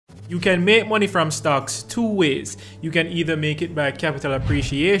You can make money from stocks two ways. You can either make it by capital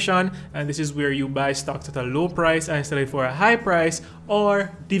appreciation, and this is where you buy stocks at a low price and sell it for a high price,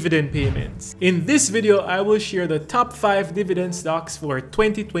 or dividend payments. In this video, I will share the top 5 dividend stocks for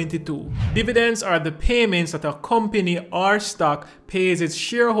 2022. Dividends are the payments that a company or stock pays its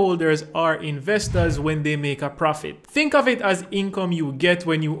shareholders or investors when they make a profit. Think of it as income you get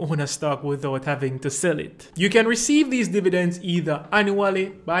when you own a stock without having to sell it. You can receive these dividends either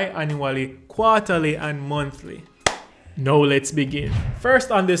annually, biannually, quarterly, and monthly. Now let's begin.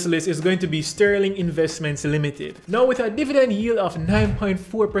 First on this list is going to be Sterling Investments Limited. Now with a dividend yield of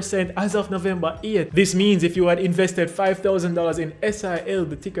 9.4% as of November 8th, this means if you had invested $5,000 in SIL,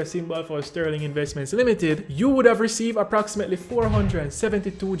 the ticker symbol for Sterling Investments Limited, you would have received approximately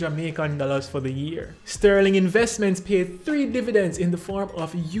 472 Jamaican dollars for the year. Sterling Investments paid 3 dividends in the form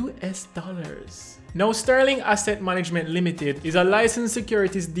of US dollars. Now, Sterling Asset Management Limited is a licensed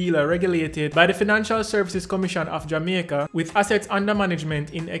securities dealer regulated by the Financial Services Commission of Jamaica with assets under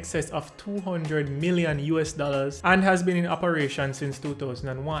management in excess of $200 million and has been in operation since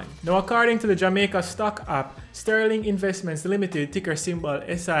 2001. Now, according to the Jamaica Stock app, Sterling Investments Limited, ticker symbol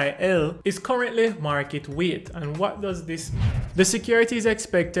SIL, is currently market weight. And what does this mean? The security is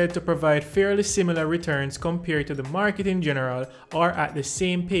expected to provide fairly similar returns compared to the market in general or at the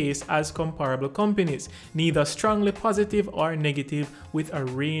same pace as comparable companies, neither strongly positive or negative, with a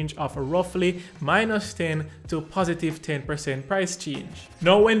range of roughly -10 to +10% price change.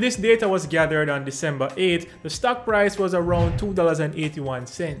 Now, when this data was gathered on December 8th, the stock price was around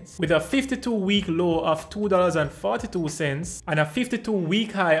 $2.81, with a 52-week low of $2.42 and a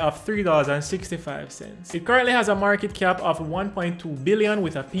 52-week high of $3.65. It currently has a market cap of $1.2 billion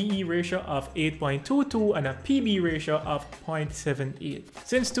with a PE ratio of 8.22 and a PB ratio of 0.78.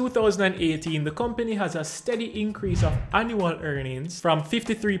 Since 2018, the company has a steady increase of annual earnings from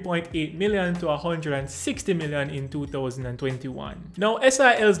 $53.8 million to $160 million in 2021. Now,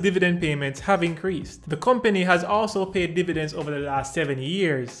 SIL's dividend payments have increased. The company has also paid dividends over the last 7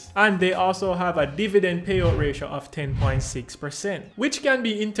 years, and they also have a dividend payout ratio of 10.6%, which can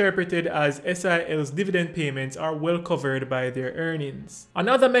be interpreted as SIL's dividend payments are well covered by their earnings.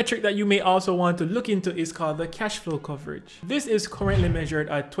 Another metric that you may also want to look into is called the cash flow coverage. This is currently measured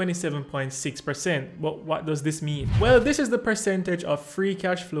at 27.6%, but what does this mean? Well, this is the percentage of free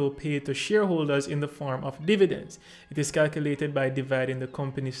cash flow paid to shareholders in the form of dividends. It is calculated by dividing the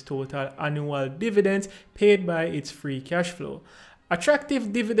company's total annual dividends paid by its free cash flow.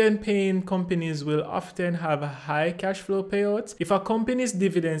 Attractive dividend-paying companies will often have high cash flow payouts. If a company's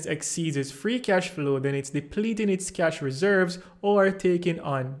dividends exceeds its free cash flow, then it's depleting its cash reserves or taking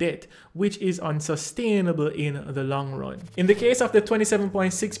on debt, which is unsustainable in the long run. In the case of the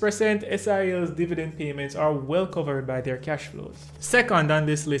 27.6%, SIL's dividend payments are well covered by their cash flows. Second on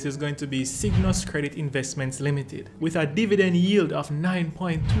this list is going to be Cygnus Credit Investments Limited. With a dividend yield of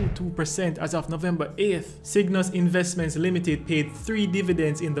 9.22% as of November 8th, Cygnus Investments Limited paid 3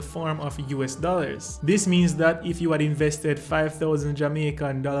 dividends in the form of US dollars. This means that if you had invested 5,000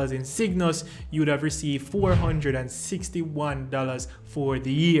 Jamaican dollars in Cygnus, you'd have received $461 for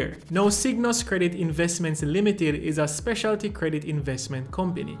the year. Now, Cygnus Credit Investments Limited is a specialty credit investment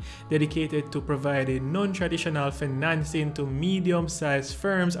company dedicated to providing non-traditional financing to medium-sized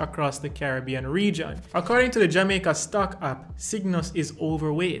firms across the Caribbean region. According to the Jamaica Stock app, Cygnus is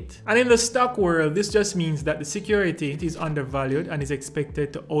overweight. And in the stock world, this just means that the security is undervalued and is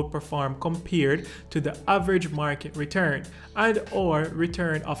expected to outperform compared to the average market return and/or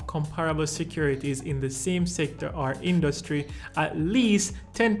return of comparable securities in the same sector or industry, at least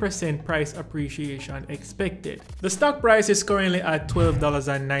 10% price appreciation expected. The stock price is currently at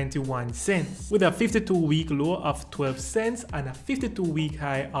 $12.91, with a 52-week low of 12 cents and a 52-week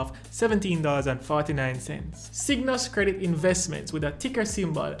high of $17.49. Cygnus Credit Investments, with a ticker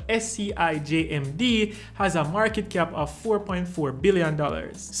symbol SCIJMD, has a market cap of $4.4 billion.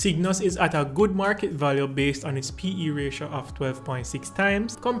 Cygnus is at a good market value based on its PE ratio of 12.6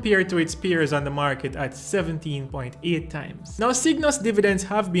 times compared to its peers on the market at 17.8 times. Now, Cygnus dividends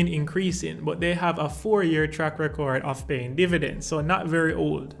have been increasing, but they have a 4-year track record of paying dividends, so not very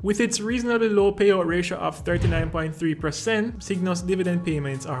old. With its reasonably low payout ratio of 39.3%, Cygnus dividend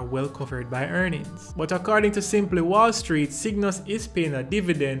payments are well covered by earnings. But according to Simply Wall Street, Cygnus is paying a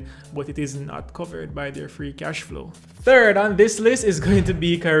dividend, but it is not covered by their free cash flow. Third on this list is going to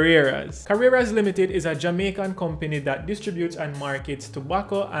be Carreras. Carreras Limited is a Jamaican company that distributes and markets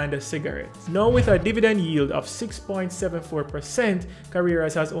tobacco and cigarettes. Now with a dividend yield of 6.74%,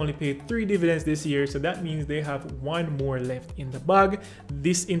 Carreras has only paid 3 dividends this year, so that means they have 1 more left in the bag.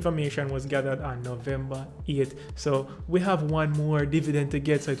 This information was gathered on November 8th, so we have 1 more dividend to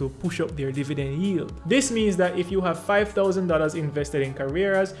get, so it will push up their dividend yield. This means that if you have $5,000 invested in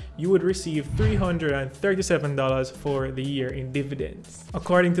Carreras, you would receive $337 for the year in dividends.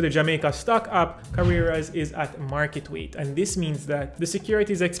 According to the Jamaica Stock app, Carreras is at market weight, and this means that the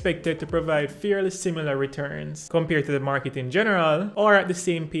security is expected to provide fairly similar returns compared to the market in general, or at the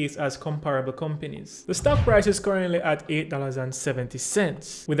same pace as comparable companies. The stock price is currently at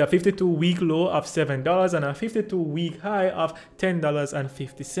 $8.70, with a 52-week low of $7 and a 52-week high of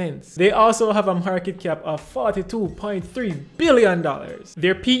 $10.50. They also have a market cap of $42.3 billion.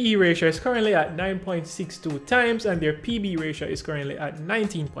 Their PE ratio is currently at 9.62 times, and their PB ratio is currently at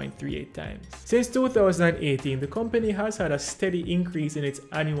 19.38 times. Since 2018, the company has had a steady increase in its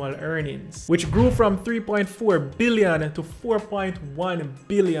annual earnings, which grew from $3.4 billion to $4.1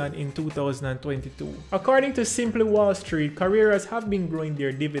 billion in 2022. According to Simply Wall Street, Carreras have been growing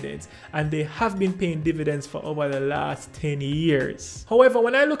their dividends, and they have been paying dividends for over the last 10 years. However,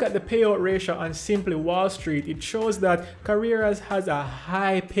 when I look at the payout ratio on Simply Wall Street, it shows that Carreras has a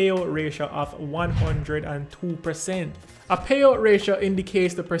high payout ratio of 102%. A payout ratio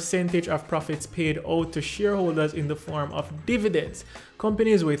indicates the percentage of profits paid out to shareholders in the form of dividends.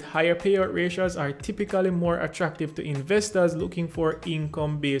 Companies with higher payout ratios are typically more attractive to investors looking for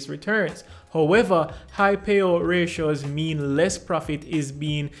income-based returns. However, high payout ratios mean less profit is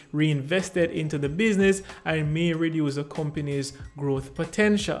being reinvested into the business and may reduce a company's growth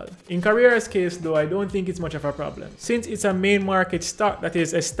potential. In Carreras' case though, I don't think it's much of a problem, since it's a main market stock that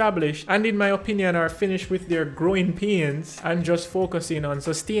is established and in my opinion are finished with their growing pains and just focusing on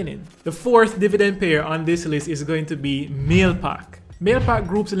sustaining. The fourth dividend payer on this list is going to be Mailpac. Mailpac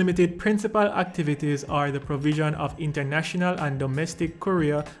Group's limited principal activities are the provision of international and domestic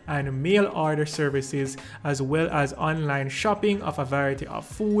courier and mail order services, as well as online shopping of a variety of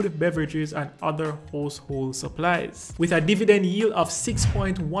food, beverages, and other household supplies. With a dividend yield of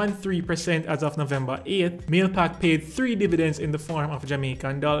 6.13% as of November 8th, Mailpac paid 3 dividends in the form of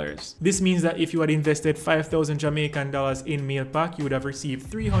Jamaican dollars. This means that if you had invested 5,000 Jamaican dollars in Mailpac, you would have received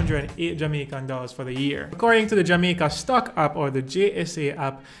 308 Jamaican dollars for the year. According to the Jamaica Stock app, or the JSA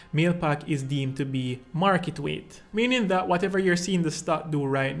app, Mailpac is deemed to be market weight, meaning that whatever you're seeing the stock do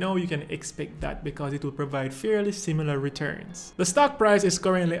right now, you can expect that because it will provide fairly similar returns. The stock price is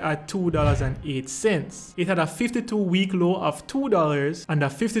currently at $2.08. It had a 52-week low of $2 and a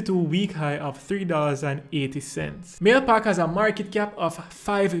 52-week high of $3.80. Mailpac has a market cap of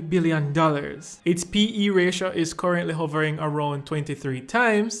 $5 billion. Its PE ratio is currently hovering around 23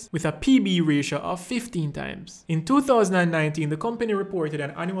 times, with a PB ratio of 15 times. In 2019, the company reported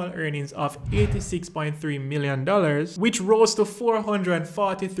an annual earnings of $86.3 million, which rose to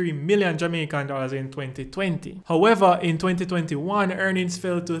 443 million Jamaican dollars in 2020. However, in 2021, earnings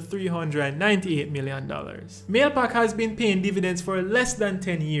fell to $398 million. Mailpac has been paying dividends for less than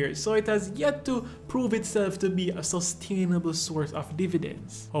 10 years, so it has yet to prove itself to be a sustainable source of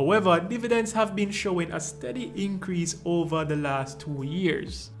dividends. However, dividends have been showing a steady increase over the last 2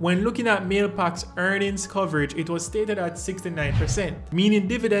 years. When looking at Mailpac's earnings coverage, it was stated at 69%, meaning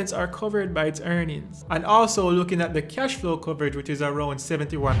dividends are covered by its earnings. And also looking at the cash flow coverage, which is around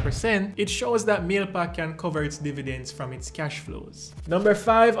 71%, it shows that Mailpac can cover its dividends from its cash flows. Number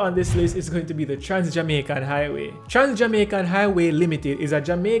 5 on this list is going to be the Trans-Jamaican Highway. Trans-Jamaican Highway Limited is a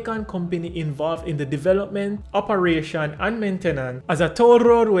Jamaican company involved in the development, operation, and maintenance as a toll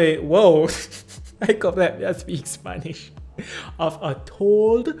roadway. Whoa, I completely speak Spanish. Of a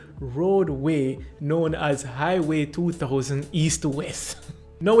tolled roadway known as Highway 2000 East to West.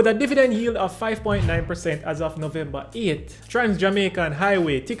 Now, with a dividend yield of 5.9% as of November 8th, Trans-Jamaican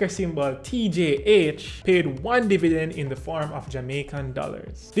Highway, ticker symbol TJH, paid 1 dividend in the form of Jamaican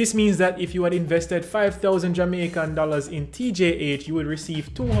dollars. This means that if you had invested 5,000 Jamaican dollars in TJH, you would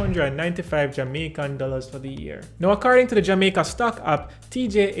receive 295 Jamaican dollars for the year. Now, according to the Jamaica Stock app,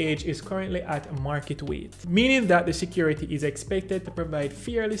 TJH is currently at market weight, meaning that the security is expected to provide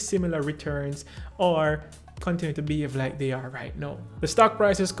fairly similar returns or continue to behave like they are right now. The stock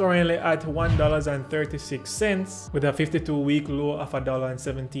price is currently at $1.36 with a 52-week low of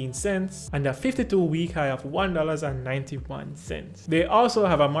 $1.17 and a 52-week high of $1.91. They also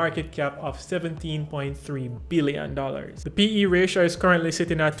have a market cap of $17.3 billion. The PE ratio is currently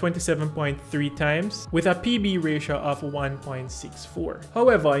sitting at 27.3 times with a PB ratio of 1.64.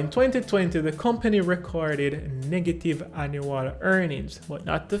 However, in 2020, the company recorded negative annual earnings, but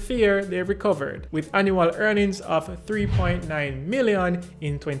not to fear, they recovered with annual earnings of $3.9 million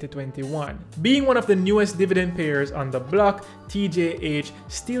in 2021. Being one of the newest dividend payers on the block, TJH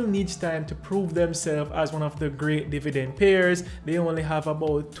still needs time to prove themselves as one of the great dividend payers. They only have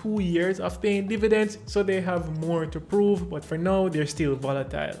about 2 years of paying dividends, so they have more to prove, but for now they're still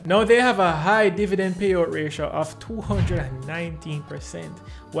volatile. Now they have a high dividend payout ratio of 219%.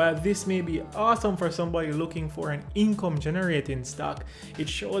 While this may be awesome for somebody looking for an income generating stock, it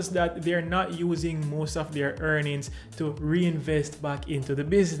shows that they're not using most of their earnings to reinvest back into the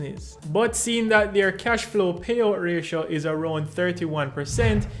business. But seeing that their cash flow payout ratio is around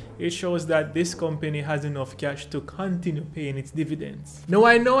 31%, it shows that this company has enough cash to continue paying its dividends. Now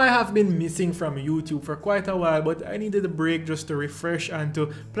I know I have been missing from YouTube for quite a while, but I needed a break just to refresh and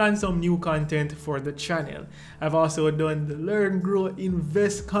to plan some new content for the channel. I've also done the Learn, Grow,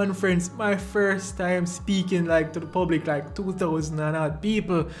 Invest conference, my first time speaking to the public, 2,000 and odd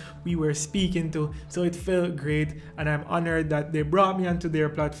people we were speaking to, so it felt great and I'm honored that they brought me onto their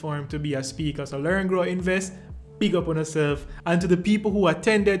platform to be a speaker. So Learn, Grow, Invest, big up on yourself. And to the people who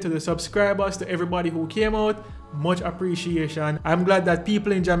attended, to the subscribers, to everybody who came out, much appreciation. I'm glad that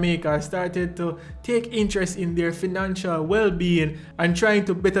people in Jamaica started to take interest in their financial well-being and trying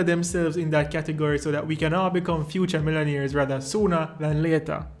to better themselves in that category so that we can all become future millionaires rather sooner than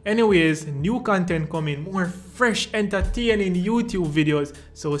later. Anyways, new content coming, more fresh, entertaining YouTube videos,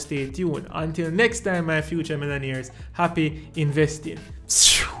 so stay tuned. Until next time, my future millionaires, happy investing.